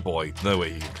 Okay, goat boy. No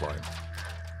way he can climb.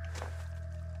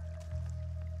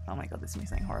 Oh my god, there's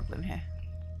something horrible in here.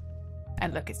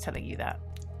 And look, it's telling you that.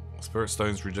 Spirit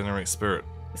stones regenerate spirit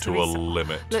It's to a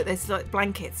limit. Look, there's like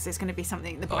blankets. There's going to be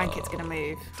something. The blanket's going to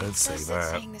move. Don't say It's that.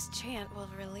 saying this chant will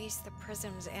release the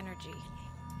prism's energy.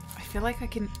 I feel like I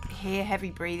can hear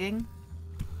heavy breathing.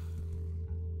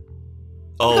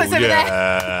 Oh, Look, it's over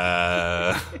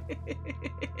yeah.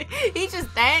 He's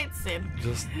just dancing.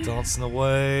 Just dancing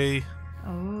away.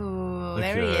 Oh,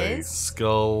 there he is.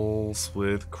 Skulls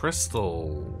with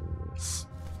crystals.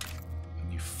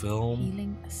 And you film.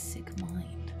 Healing a sick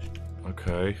mind.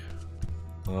 Okay.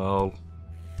 Oh.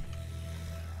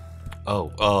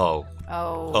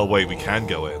 Oh, wait, we can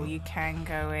go in. You can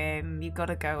go in. You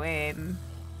gotta go in.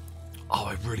 Oh,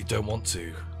 I really don't want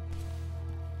to.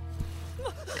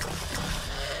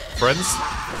 Friends?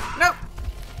 Nope.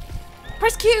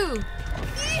 Press Q.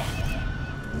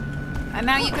 And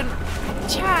now you can.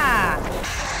 Cha.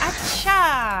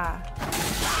 Acha.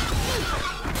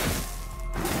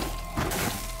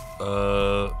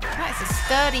 That is a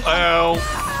sturdy. Ow.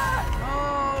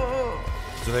 Oh.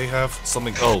 Do they have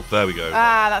something? Oh, there we go.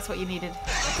 Ah, that's what you needed.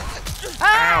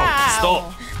 Ow!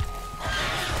 Stop!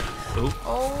 Oh,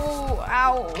 Oh,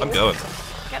 ow. I'm going.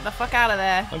 Get the fuck out of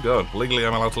there. I'm going. Legally,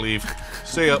 I'm allowed to leave.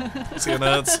 See ya. See ya,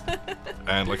 nerds.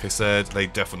 And like I said, they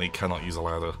definitely cannot use a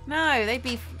ladder. No, they'd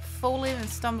be falling and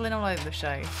stumbling all over the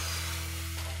show.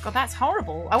 God, that's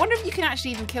horrible. I wonder if you can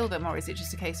actually even kill them, or is it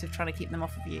just a case of trying to keep them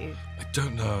off of you? I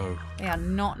don't know. They are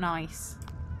not nice.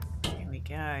 Here we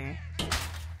go.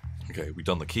 Okay, we've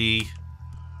done the key.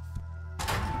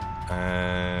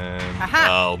 And...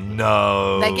 Aha! Oh,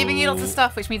 no. They're giving you lots of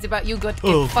stuff, which means about you got to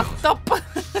get fucked up.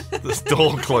 This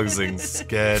door closing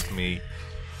scared me.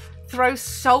 Throw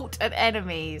salt at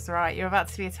enemies. Right, you're about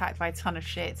to be attacked by a ton of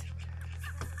shit.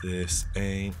 This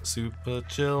ain't super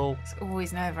chill. It's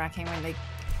always nerve-wracking when they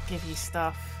give you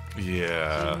stuff.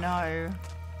 Yeah. You know.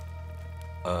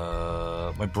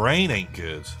 My brain ain't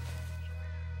good.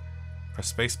 Press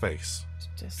space.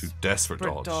 Just to desperate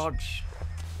dodge.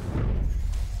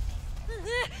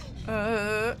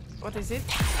 What is it?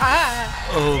 Ah!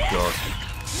 Oh god.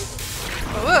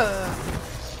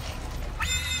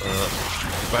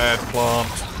 Bad plant.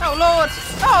 Oh lord!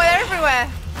 Oh, they're everywhere!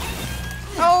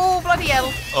 Oh, bloody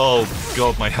hell! Oh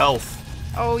god, my health.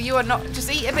 Oh, you are not. Just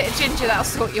eat a bit of ginger, that'll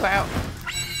sort you out.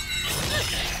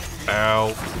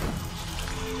 Ow.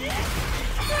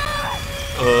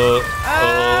 Oh,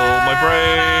 my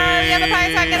brain! Yeah, the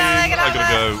pirates, I gotta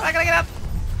go. I gotta get up.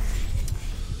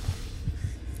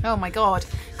 Oh my god.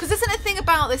 Because isn't a thing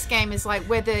about this game is like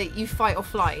whether you fight or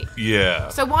flight? Yeah.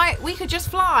 So why we could just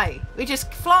fly? We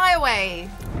just fly away.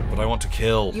 But I want to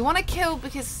kill. You want to kill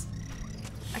because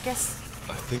I guess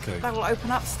that will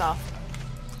open up stuff.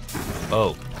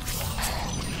 Oh.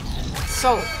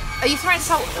 Salt. Are you throwing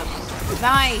salt at them?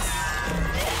 Nice.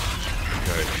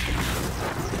 Okay.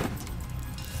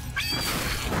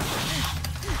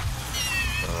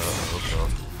 Oh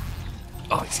god.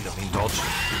 Oh, you see that mean dodge?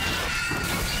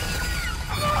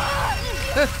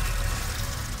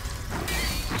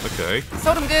 Okay.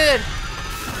 Sold him good.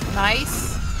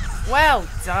 Nice. Well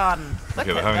done. Look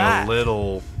Okay, we're at having that. a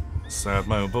little sad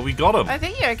moment, but we got him. I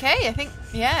think you're okay. I think,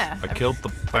 yeah. I killed the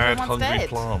bad Everyone's hungry dead.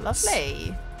 plants.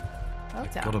 Lovely. Well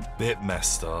done. Got a bit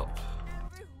messed up.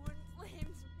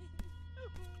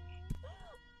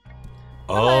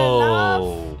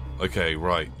 Hello, Oh. Okay,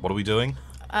 right. What are we doing?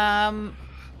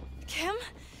 Kim?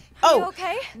 Oh. You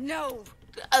okay? No.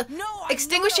 No,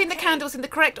 Extinguishing the candles in the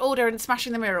correct order and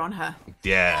smashing the mirror on her.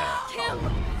 Yeah. Kim,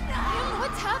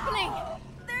 what's happening?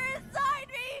 They're inside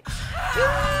me.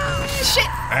 Shit.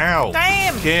 Ow.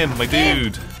 Damn. Kim, my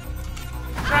dude.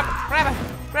 Grab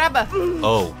her.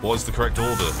 Oh, what is the correct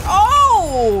order?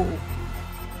 Oh!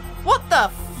 What the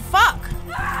fuck?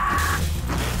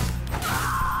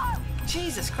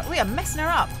 Jesus Christ, we are messing her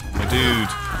up. My dude.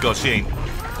 God, she ain't.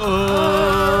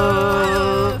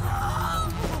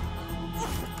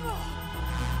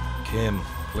 Kim,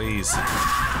 please. I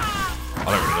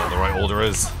don't really know what the right order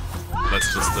is.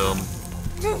 Let's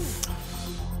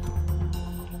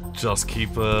just keep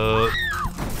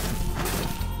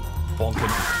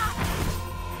bonking.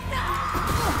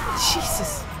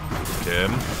 Jesus.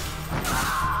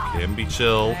 Kim, be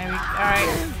chill. Alright,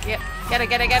 get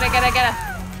her.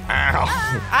 Ow.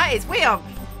 That is, we are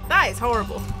That is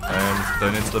horrible. And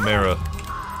then into the mirror.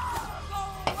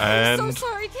 And I'm so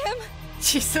sorry, Kim.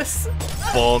 Jesus.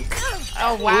 bonk.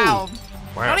 Oh, wow.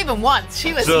 Wow. Not even once.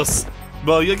 She was Just,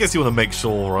 well, I guess you want to make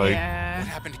sure, right? Yeah. What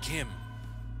happened to Kim?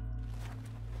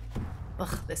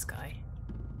 Ugh, this guy.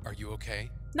 Are you okay?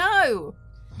 No.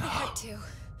 I had to.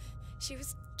 She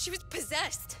was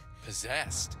possessed.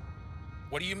 Possessed?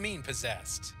 What do you mean,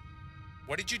 possessed?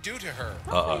 What did you do to her?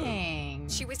 Nothing.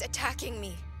 She was attacking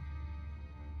me.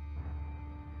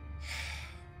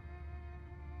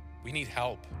 We need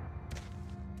help.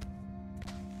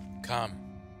 Come.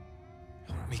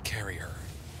 Help me carry her.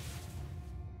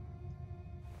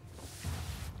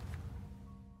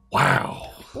 Wow.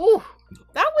 Ooh,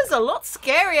 that was a lot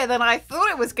scarier than I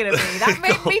thought it was going to be. That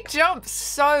made me jump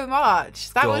so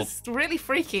much. That was really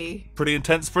freaky. Pretty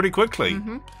intense pretty quickly.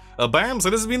 Bam, so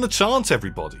this has been the Chant,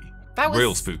 everybody. That was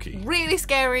real spooky. Really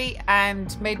scary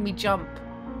and made me jump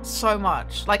so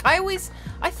much. Like, I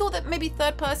thought that maybe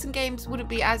third-person games wouldn't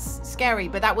be as scary,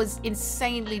 but that was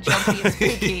insanely jumpy and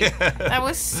spooky. Yeah. That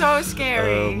was so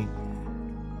scary.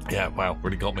 Yeah, wow,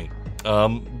 really got me.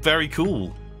 Very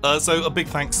cool. So a big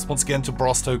thanks once again to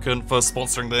Brass Token for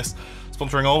sponsoring this.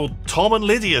 Sponsoring old Tom and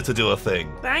Lydia to do a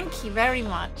thing. Thank you very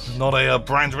much. Not a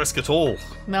brand risk at all.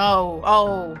 No.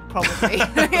 Oh, probably.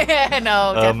 Yeah,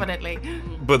 no, definitely.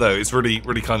 But no, it's really,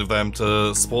 really kind of them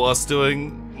to support us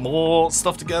doing more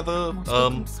stuff together.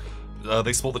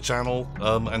 They support the channel,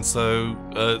 and so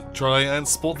try and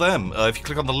support them. If you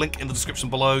click on the link in the description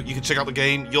below, you can check out the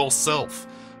game yourself.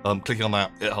 Clicking on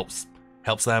that, it helps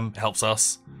them, helps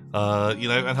us, you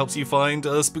know, and helps you find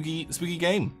a spooky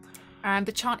game. And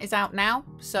the Chant is out now,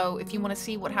 so if you want to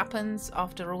see what happens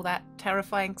after all that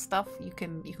terrifying stuff, you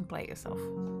can play it yourself.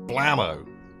 Blammo!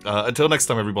 Until next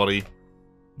time, everybody.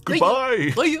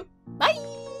 Goodbye. Bye. Bye.